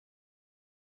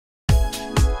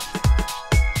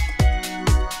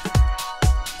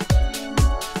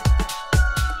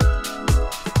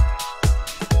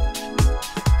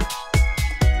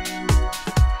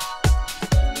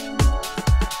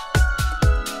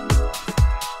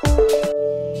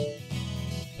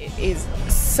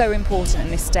so important in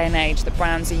this day and age that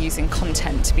brands are using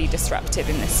content to be disruptive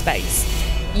in this space.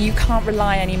 You can't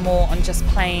rely anymore on just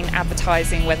plain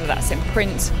advertising, whether that's in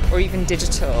print or even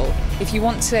digital. If you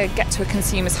want to get to a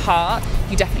consumer's heart,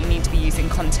 you definitely need to be using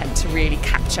content to really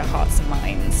capture hearts and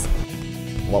minds.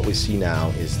 What we see now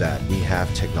is that we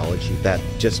have technology that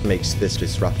just makes this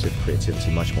disruptive creativity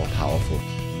much more powerful.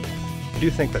 I do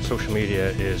think that social media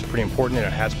is pretty important, and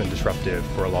it has been disruptive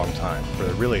for a long time, for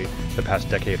really the past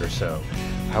decade or so.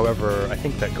 However, I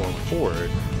think that going forward,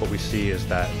 what we see is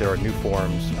that there are new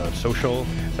forms of social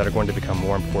that are going to become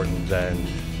more important than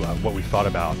what we've thought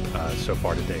about so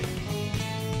far to date.